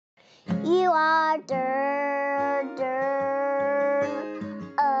You are dirt, dirt.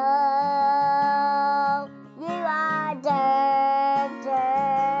 Oh, you are dirt,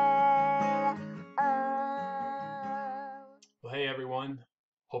 dirt. Oh. Well, hey everyone.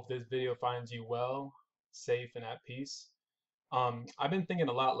 Hope this video finds you well, safe, and at peace. I've been thinking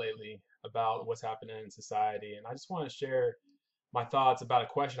a lot lately about what's happening in society, and I just want to share my thoughts about a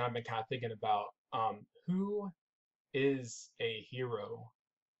question I've been kind of thinking about. Who is a hero?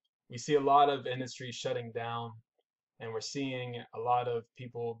 We see a lot of industries shutting down, and we're seeing a lot of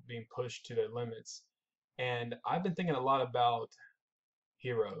people being pushed to their limits. And I've been thinking a lot about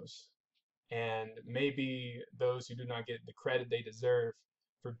heroes and maybe those who do not get the credit they deserve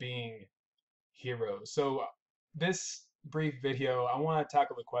for being heroes. So this brief video, I want to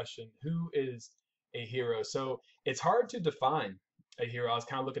tackle the question, who is a hero? So it's hard to define a hero. I was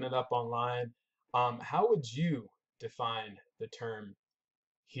kind of looking it up online. How would you define the term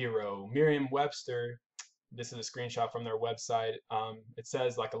hero? Merriam-Webster, this is a screenshot from their website. It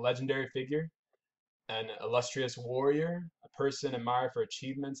says like a legendary figure, an illustrious warrior, a person admired for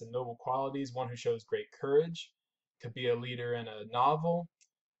achievements and noble qualities, one who shows great courage, could be a leader in a novel,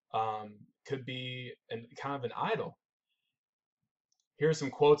 could be kind of an idol. Here are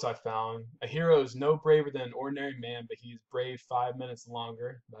some quotes I found. A hero is no braver than an ordinary man, but he is brave 5 minutes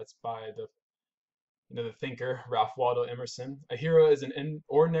longer. That's by the thinker Ralph Waldo Emerson. A hero is an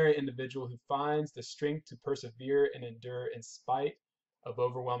ordinary individual who finds the strength to persevere and endure in spite of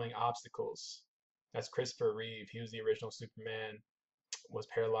overwhelming obstacles. That's Christopher Reeve. He was the original Superman, was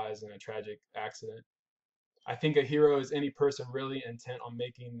paralyzed in a tragic accident. I think a hero is any person really intent on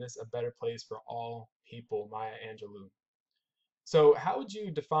making this a better place for all people, Maya Angelou. So, how would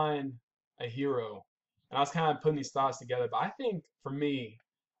you define a hero? And I was kind of putting these thoughts together, but I think for me,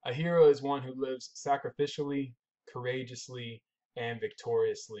 a hero is one who lives sacrificially, courageously, and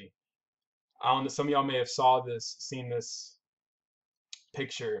victoriously. I don't know, some of y'all may have seen this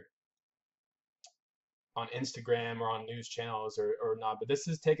picture on Instagram or on news channels or not, but this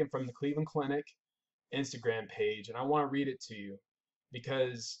is taken from the Cleveland Clinic Instagram page, and I want to read it to you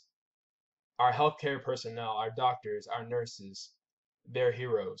because our healthcare personnel, our doctors, our nurses, they're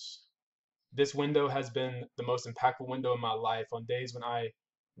heroes. This window has been the most impactful window in my life on days when I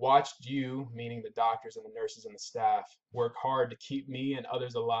watched you, meaning the doctors and the nurses and the staff, work hard to keep me and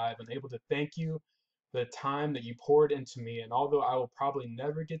others alive and able to thank you for the time that you poured into me. And although I will probably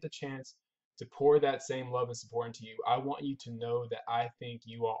never get the chance to pour that same love and support into you, I want you to know that I think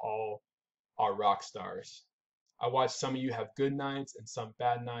you are all our rock stars. I watched some of you have good nights and some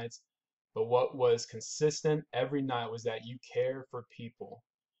bad nights, but what was consistent every night was that you care for people.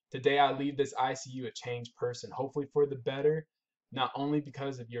 Today I leave this ICU a changed person, hopefully for the better, not only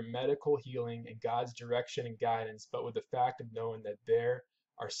because of your medical healing and God's direction and guidance, but with the fact of knowing that there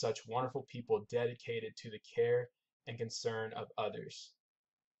are such wonderful people dedicated to the care and concern of others.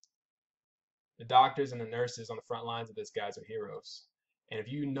 The doctors and the nurses on the front lines of this, guys, are heroes. And if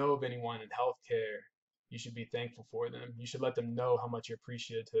you know of anyone in healthcare, you should be thankful for them. You should let them know how much you're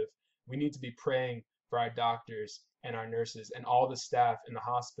appreciative. We need to be praying for our doctors and our nurses and all the staff in the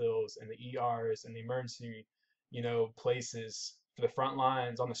hospitals and the ERs and the emergency, places, for the front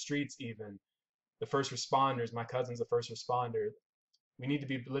lines, on the streets even. The first responders, my cousin's a first responder. We need to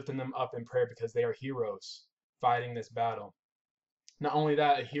be lifting them up in prayer because they are heroes fighting this battle. Not only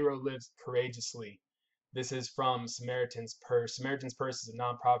that, a hero lives courageously. This is from Samaritan's Purse. Samaritan's Purse is a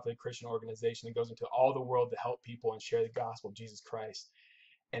nonprofit Christian organization that goes into all the world to help people and share the gospel of Jesus Christ.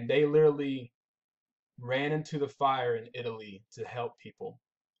 And they literally ran into the fire in Italy to help people.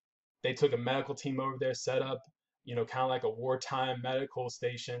 They took a medical team over there, set up, kind of like a wartime medical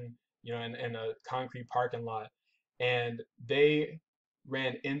station, in a concrete parking lot. And they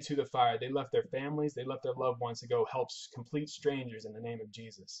ran into the fire. They left their families, they left their loved ones to go help complete strangers in the name of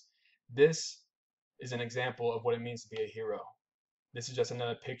Jesus. This is an example of what it means to be a hero. This is just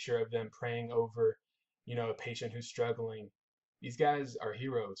another picture of them praying over, a patient who's struggling. These guys are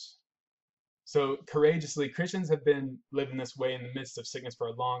heroes. So courageously, Christians have been living this way in the midst of sickness for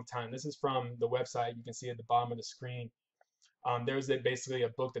a long time. This is from the website. You can see at the bottom of the screen. There's basically a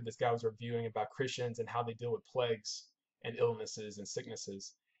book that this guy was reviewing about Christians and how they deal with plagues and illnesses and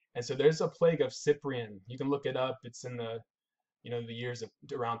sicknesses. And so there's a plague of Cyprian. You can look it up. It's in the years of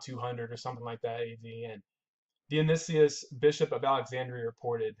around 200 or something like that AD. And Dionysius, bishop of Alexandria,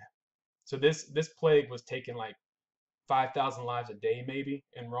 reported. So this plague was taking like 5,000 lives a day maybe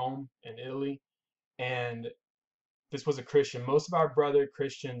in Rome and Italy. And this was a Christian. Most of our brother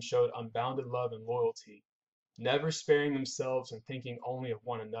Christians showed unbounded love and loyalty, never sparing themselves and thinking only of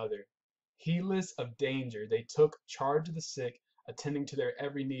one another. Heedless of danger, they took charge of the sick, attending to their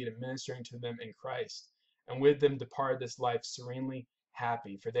every need and ministering to them in Christ. And with them departed this life serenely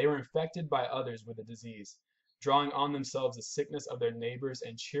happy, for they were infected by others with the disease, drawing on themselves the sickness of their neighbors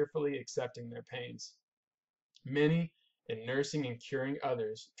and cheerfully accepting their pains. Many, in nursing and curing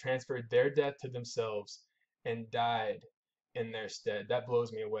others, transferred their death to themselves and died in their stead. That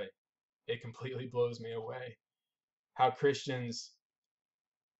blows me away. It completely blows me away. How Christians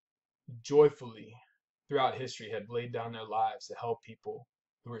joyfully throughout history have laid down their lives to help people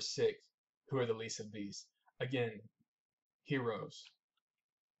who are sick, who are the least of these. Again, heroes.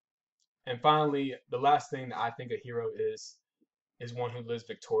 And finally, the last thing that I think a hero is one who lives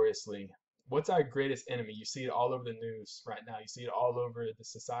victoriously. What's our greatest enemy? You see it all over the news right now. You see it all over the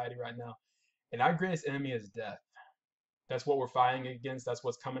society right now. And our greatest enemy is death. That's what we're fighting against. That's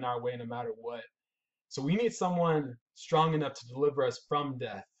what's coming our way no matter what. So we need someone strong enough to deliver us from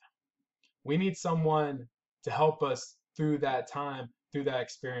death. We need someone to help us through that time, through that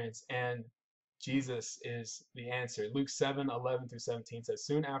experience. And Jesus is the answer. Luke 7:11-17 says,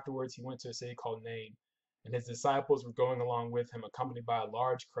 soon afterwards he went to a city called Nain, and his disciples were going along with him, accompanied by a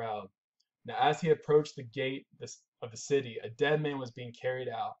large crowd. Now as he approached the gate of the city, a dead man was being carried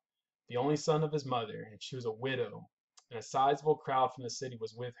out, the only son of his mother, and she was a widow, and a sizable crowd from the city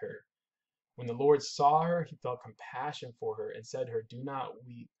was with her. When the Lord saw her, he felt compassion for her and said to her, do not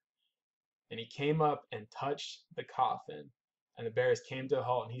weep. And he came up and touched the coffin, and the bearers came to a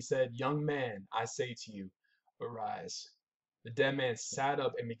halt, and he said, young man, I say to you, arise. The dead man sat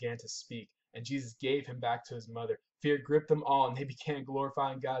up and began to speak, and Jesus gave him back to his mother. Fear gripped them all, and they began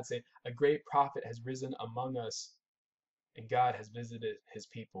glorifying God, saying, a great prophet has risen among us, and God has visited his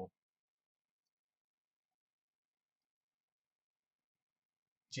people.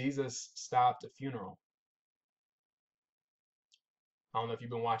 Jesus stopped a funeral. I don't know if you've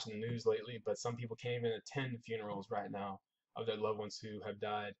been watching the news lately, but some people can't even attend funerals right now of their loved ones who have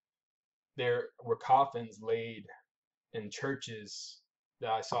died. There were coffins laid in churches that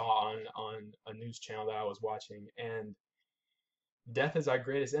I saw on a news channel that I was watching, and death is our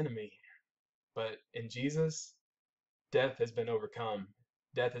greatest enemy. But in Jesus, death has been overcome.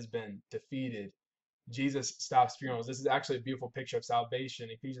 Death has been defeated. Jesus stops funerals. This is actually a beautiful picture of salvation.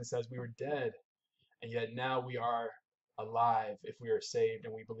 Ephesians says we were dead, and yet now we are alive if we are saved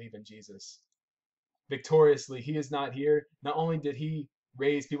and we believe in Jesus. Victoriously, he is not here. Not only did he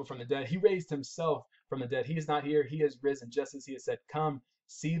raise people from the dead, he raised himself from the dead. He is not here. He has risen, just as he has said, come,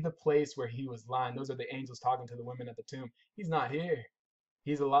 see the place where he was lying. Those are the angels talking to the women at the tomb. He's not here.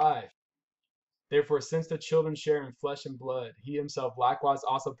 He's alive. Therefore, since the children share in flesh and blood, he himself likewise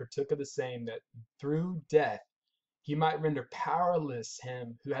also partook of the same, that through death he might render powerless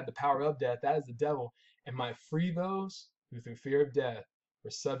him who had the power of death, that is the devil, and might free those who through fear of death were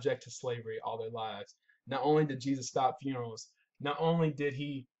subject to slavery all their lives. Not only did Jesus stop funerals, not only did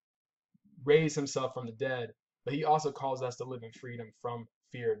he raise himself from the dead, but he also calls us to live in freedom from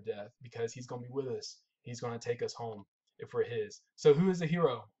fear of death, because he's going to be with us. He's going to take us home if we're his. So who is the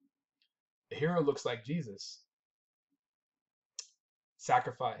hero? The hero looks like Jesus.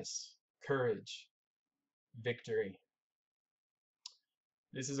 Sacrifice, courage, victory.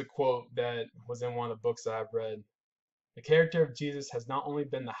 This is a quote that was in one of the books that I've read. The character of Jesus has not only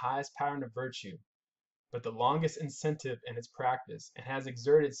been the highest pattern of virtue, but the longest incentive in its practice, and has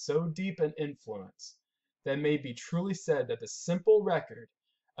exerted so deep an influence that it may be truly said that the simple record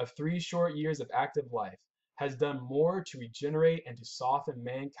of 3 short years of active life has done more to regenerate and to soften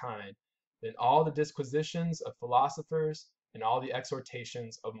mankind than all the disquisitions of philosophers and all the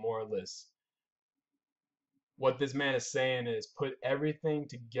exhortations of moralists. What this man is saying is put everything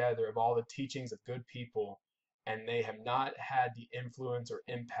together of all the teachings of good people, and they have not had the influence or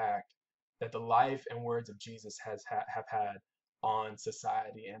impact that the life and words of Jesus have had on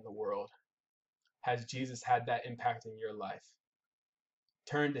society and the world. Has Jesus had that impact in your life?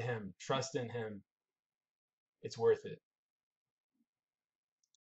 Turn to him, trust in him. It's worth it.